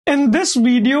In this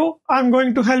video, I'm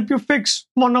going to help you fix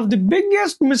one of the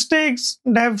biggest mistakes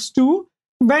devs do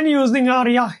when using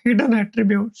ARIA-Hidden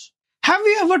attributes. Have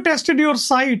you ever tested your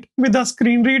site with a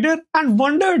screen reader and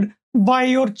wondered why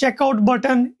your checkout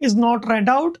button is not read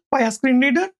out by a screen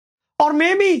reader? Or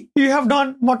maybe you have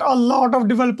done what a lot of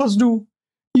developers do,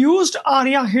 used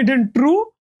ARIA-Hidden true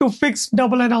to fix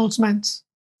double announcements.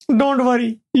 Don't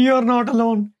worry, you're not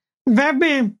alone.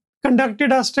 WebAIM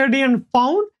conducted a study and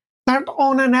found that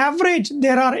on an average,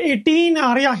 there are 18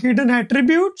 ARIA-Hidden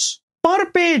attributes per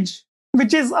page,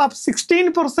 which is up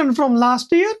 16% from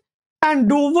last year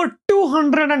and over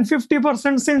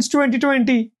 250% since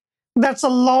 2020. That's a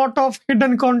lot of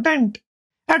hidden content.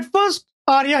 At first,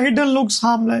 ARIA-Hidden looks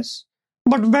harmless,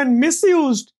 but when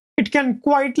misused, it can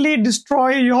quietly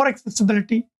destroy your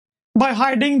accessibility by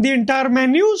hiding the entire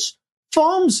menus,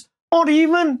 forms, or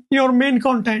even your main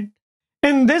content.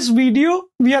 In this video,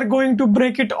 we are going to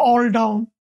break it all down.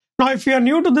 Now, if you are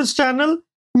new to this channel,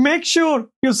 make sure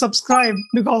you subscribe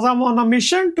because I'm on a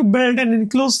mission to build an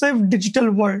inclusive digital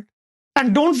world.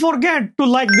 And don't forget to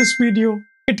like this video.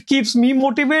 It keeps me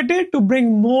motivated to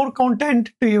bring more content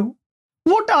to you.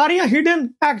 What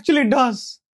ARIA-Hidden actually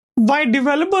does, why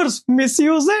developers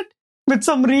misuse it with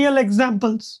some real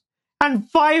examples, and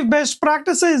 5 best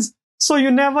practices so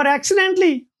you never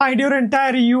accidentally hide your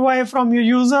entire UI from your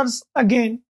users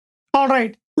again.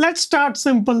 Alright, let's start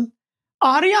simple.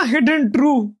 ARIA-Hidden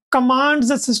true commands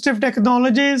assistive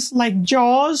technologies like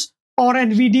JAWS or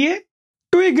NVDA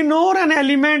to ignore an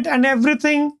element and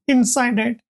everything inside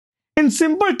it. In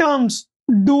simple terms,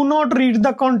 do not read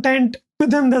the content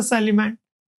within this element.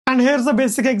 And here's a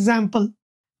basic example.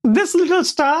 This little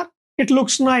star, it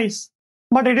looks nice,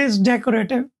 but it is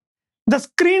decorative. The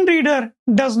screen reader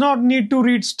does not need to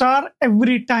read star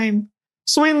every time.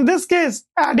 So in this case,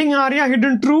 adding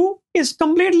ARIA-Hidden true is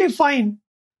completely fine.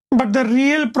 But the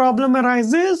real problem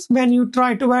arises when you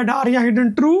try to add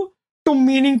ARIA-Hidden true to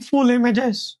meaningful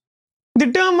images.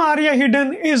 The term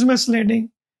ARIA-Hidden is misleading.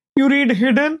 You read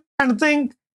hidden and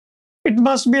think it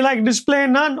must be like display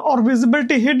none or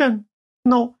visibility hidden.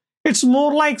 No, it's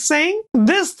more like saying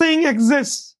this thing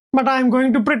exists, but I'm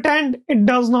going to pretend it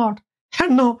does not.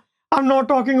 And no, I'm not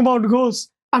talking about ghosts.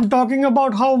 I'm talking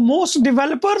about how most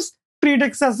developers treat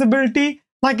accessibility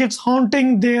like it's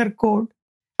haunting their code.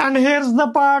 And here's the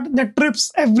part that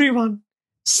trips everyone.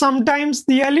 Sometimes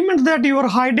the element that you are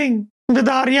hiding with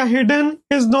ARIA-Hidden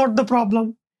is not the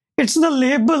problem. It's the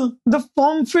label, the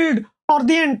form field, or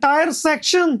the entire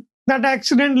section that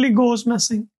accidentally goes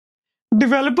missing.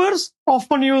 Developers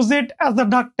often use it as a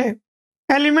duct tape.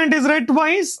 Element is read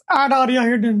twice, add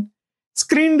ARIA-Hidden.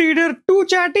 Screen reader too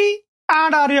chatty,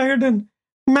 add ARIA-Hidden.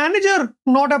 Manager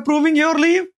not approving your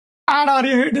leave, add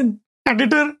ARIA-Hidden.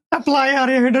 Editor, apply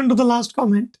ARIA-Hidden to the last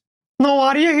comment. Now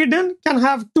ARIA-Hidden can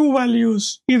have 2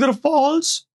 values, either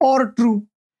false or true.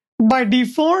 By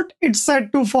default, it's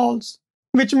set to false,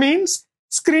 which means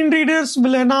screen readers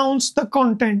will announce the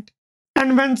content.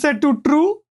 And when set to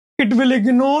true, it will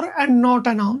ignore and not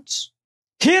announce.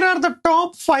 Here are the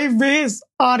top 5 ways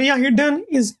ARIA-Hidden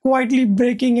is quietly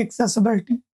breaking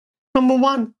accessibility. Number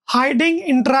 1, hiding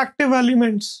interactive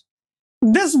elements.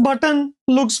 This button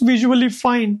looks visually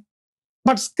fine,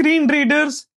 but screen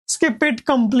readers skip it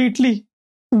completely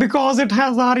because it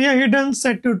has ARIA-Hidden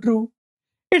set to true.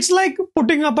 It's like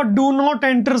putting up a do not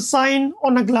enter sign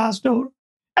on a glass door.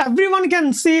 Everyone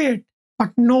can see it,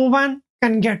 but no one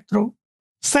can get through.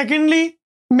 Secondly,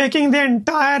 making the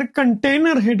entire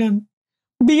container hidden.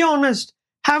 Be honest,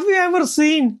 have you ever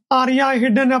seen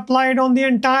ARIA-Hidden applied on the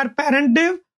entire parent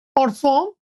div or form?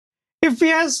 If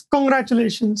yes,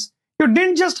 congratulations. You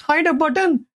didn't just hide a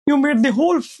button, you made the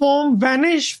whole form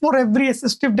vanish for every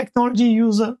assistive technology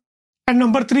user. And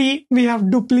number 3, we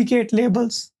have duplicate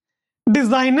labels.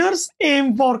 Designers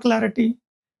aim for clarity.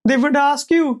 They would ask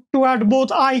you to add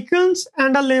both icons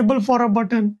and a label for a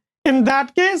button. In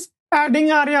that case,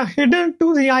 adding ARIA-Hidden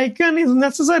to the icon is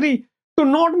necessary to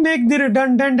not make the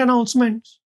redundant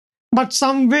announcements. But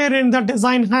somewhere in the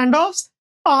design handoffs,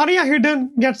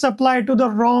 ARIA-Hidden gets applied to the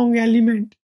wrong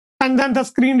element. And then the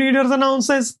screen reader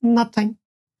announces nothing.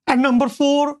 And number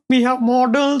 4, we have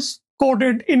models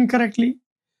coded incorrectly.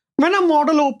 When a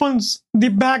model opens, the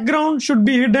background should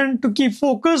be hidden to keep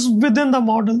focus within the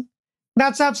model.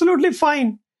 That's absolutely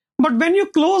fine. But when you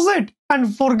close it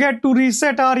and forget to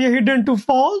reset ARIA-Hidden to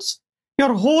false,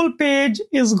 your whole page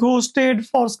is ghosted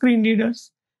for screen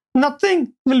readers.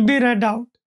 Nothing will be read out.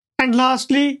 And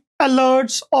lastly,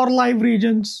 alerts or live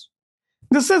regions.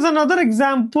 This is another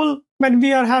example when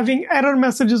we are having error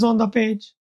messages on the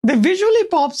page. They visually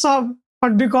pops up,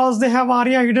 but because they have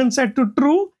ARIA-Hidden set to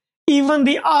true, even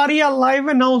the ARIA live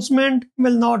announcement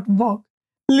will not work,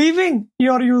 leaving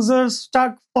your users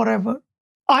stuck forever.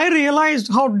 I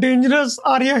realized how dangerous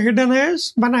ARIA-Hidden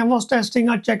is when I was testing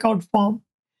a checkout form.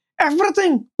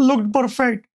 Everything looked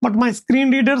perfect, but my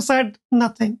screen reader said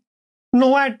nothing.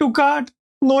 No add to cart,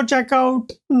 no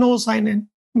checkout, no sign in.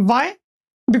 Why?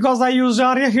 Because I used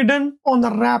ARIA-Hidden on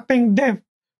the wrapping div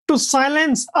to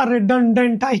silence a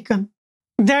redundant icon.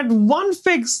 That one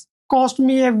fix cost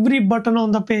me every button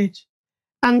on the page.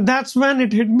 And that's when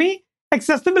it hit me.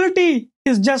 Accessibility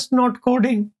is just not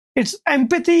coding. It's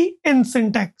empathy in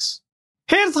syntax.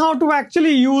 Here's how to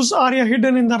actually use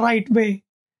ARIA-Hidden in the right way.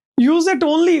 Use it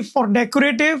only for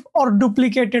decorative or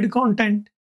duplicated content.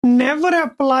 Never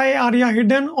apply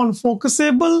ARIA-Hidden on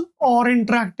focusable or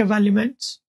interactive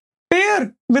elements.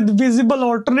 Pair with visible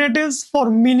alternatives for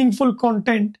meaningful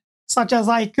content, such as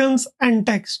icons and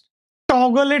text.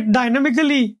 Toggle it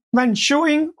dynamically when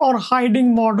showing or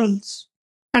hiding models.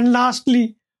 And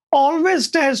lastly, always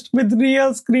test with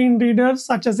real screen readers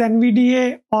such as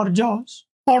NVDA or JAWS.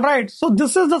 Alright, so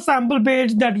this is the sample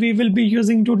page that we will be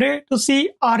using today to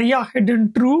see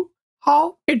ARIA-Hidden True,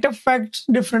 how it affects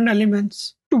different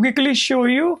elements. To quickly show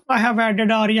you, I have added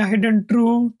ARIA-Hidden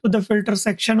True to the filter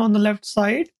section on the left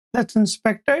side. Let's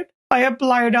inspect it. I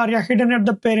applied ARIA-Hidden at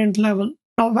the parent level.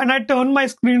 Now when I turn my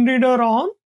screen reader on,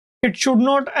 it should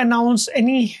not announce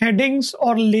any headings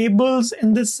or labels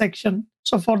in this section.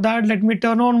 So for that, let me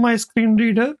turn on my screen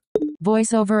reader.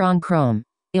 VoiceOver on Chrome.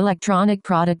 Electronic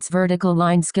Products Vertical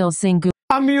Line Skill Sync.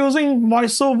 I'm using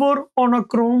VoiceOver on a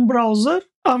Chrome browser.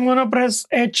 I'm gonna press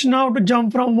H now to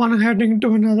jump from one heading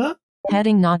to another.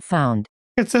 Heading not found.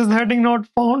 It says heading not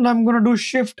found. I'm gonna do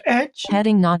Shift H.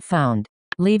 Heading not found.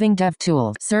 Leaving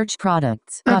DevTools. Search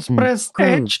products. Let's Button. press Group.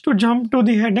 H to jump to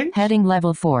the heading. Heading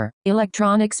level 4.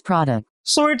 Electronics product.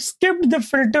 So it skipped the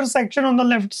filter section on the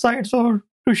left side. So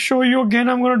to show you again,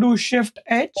 I'm going to do Shift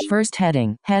H. First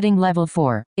heading. Heading level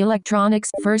 4. Electronics.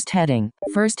 First heading.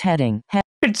 First heading.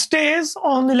 It stays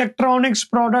on electronics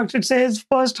products. It says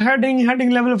first heading, heading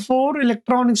level 4,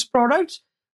 electronics products,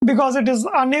 because it is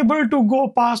unable to go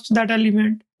past that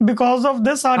element. Because of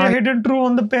this ARIA-Hidden True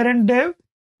on the parent div,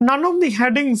 none of the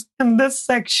headings in this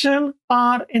section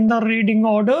are in the reading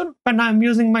order when I'm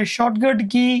using my shortcut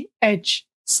key H.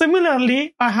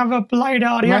 Similarly, I have applied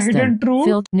ARIA-Hidden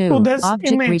True to this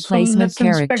object image. Replacement So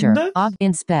let's character. inspect this.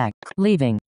 Inspect.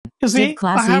 Leaving. You see,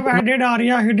 I have added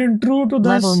ARIA-Hidden True to this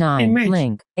level 9 image.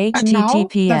 Link. And now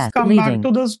HTTPS. let's come back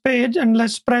to this page and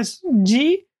let's press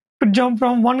G to jump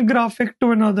from one graphic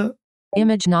to another.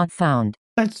 Image not found.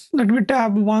 Let me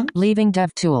tab once. Leaving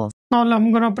DevTools. Now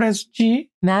I'm gonna press G.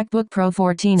 MacBook Pro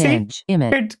 14-inch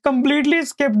image. It completely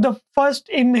skipped the first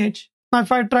image. Now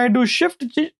if I try to Shift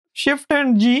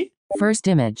and G, first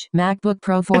image, MacBook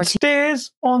Pro 14. It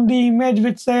stays on the image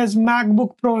which says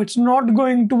MacBook Pro. It's not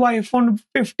going to iPhone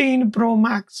 15 Pro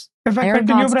Max. If I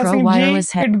continue pressing G,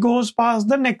 it goes past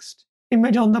the next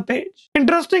image on the page.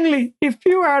 Interestingly, if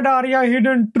you add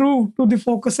ARIA-Hidden True to the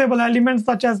focusable elements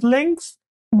such as links,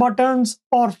 buttons,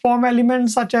 or form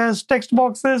elements such as text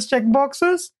boxes,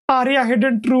 checkboxes,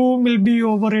 ARIA-Hidden True will be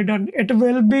overridden. It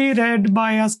will be read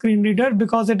by a screen reader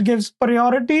because it gives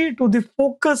priority to the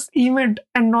focus event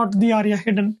and not the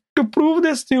ARIA-Hidden. To prove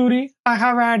this theory, I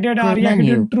have added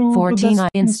ARIA-Hidden True to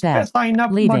the sign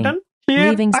up button.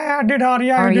 Here, I added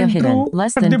ARIA-Hidden True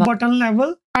at the button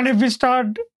level. And if we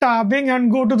start tabbing and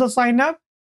go to the sign up,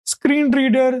 screen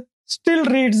reader still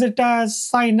reads it as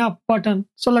sign up button.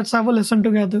 So let's have a listen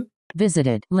together.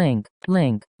 Visited. Link.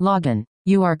 Login.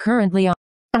 You are currently on.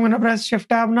 I'm going to press Shift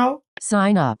Tab now.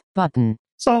 Sign up button.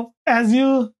 So as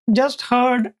you just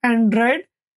heard and read,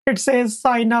 it says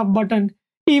sign up button,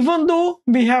 even though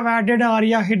we have added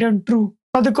ARIA-Hidden True.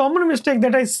 Now the common mistake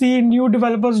that I see new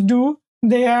developers do,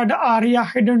 they add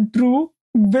ARIA-Hidden True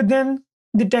within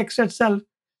the text itself.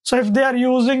 So if they are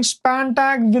using span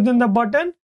tag within the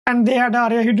button and they add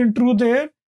ARIA-Hidden True there,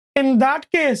 in that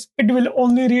case, it will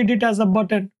only read it as a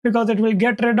button because it will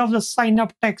get rid of the sign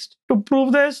up text. To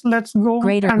prove this, let's go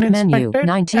and inspect menu, it.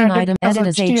 19 item, edit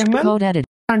as HTML. Code edit.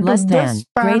 And less than,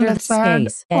 greater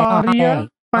space,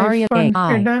 ARIA-Hidden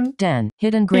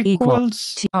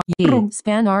equals true.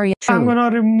 Span ARIA true. I'm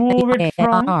gonna remove it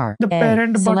from the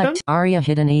parent button. Select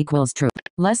ARIA-Hidden equals true.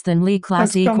 Less than lead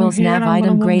class equals nav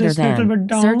item greater than.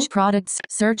 Search products.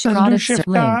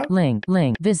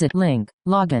 Link. Visit link.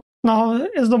 Login. Now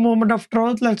is the moment of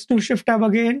truth. Let's do Shift Tab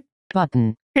again.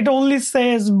 Button. It only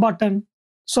says button.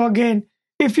 So again,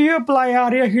 if you apply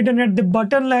ARIA-Hidden at the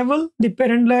button level, the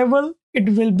parent level, it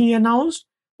will be announced.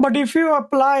 But if you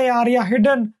apply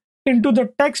ARIA-Hidden into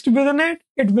the text within it,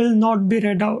 it will not be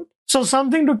read out. So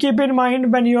something to keep in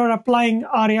mind when you are applying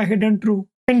ARIA-Hidden true.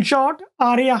 In short,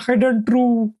 ARIA-Hidden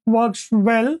true works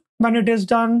well when it is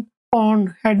done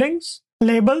on headings,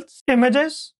 labels,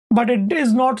 images, but it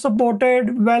is not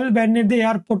supported well when they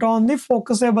are put on the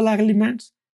focusable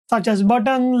elements such as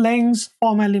button, links,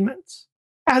 form elements.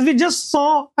 As we just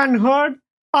saw and heard,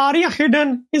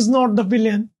 ARIA-Hidden is not the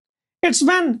villain. It's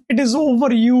when it is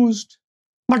overused.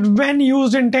 But when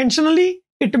used intentionally,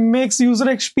 it makes user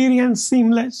experience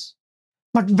seamless.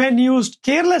 But when used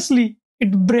carelessly,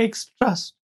 it breaks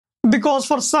trust. Because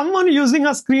for someone using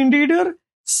a screen reader,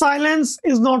 silence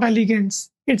is not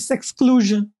elegance, it's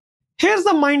exclusion. Here's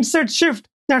the mindset shift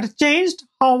that changed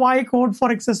how I code for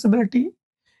accessibility.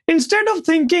 Instead of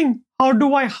thinking, how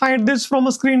do I hide this from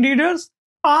screen readers?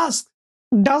 Ask,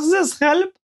 does this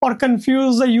help or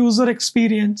confuse the user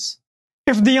experience?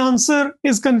 If the answer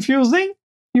is confusing,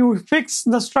 you fix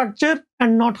the structure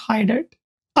and not hide it.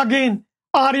 Again,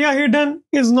 ARIA-Hidden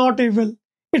is not evil.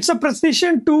 It's a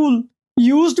precision tool.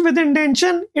 Used with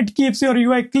intention, it keeps your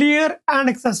UI clear and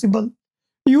accessible.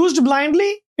 Used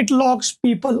blindly, it locks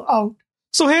people out.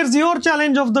 So here's your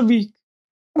challenge of the week.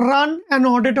 Run an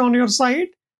audit on your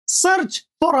site, search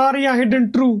for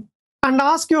ARIA-Hidden true, and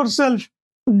ask yourself,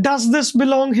 does this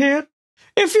belong here?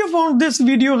 If you found this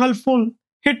video helpful,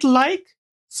 hit like,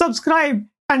 subscribe,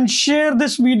 and share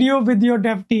this video with your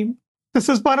dev team. This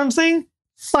is Param Singh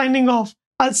signing off.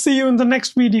 I'll see you in the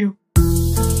next video.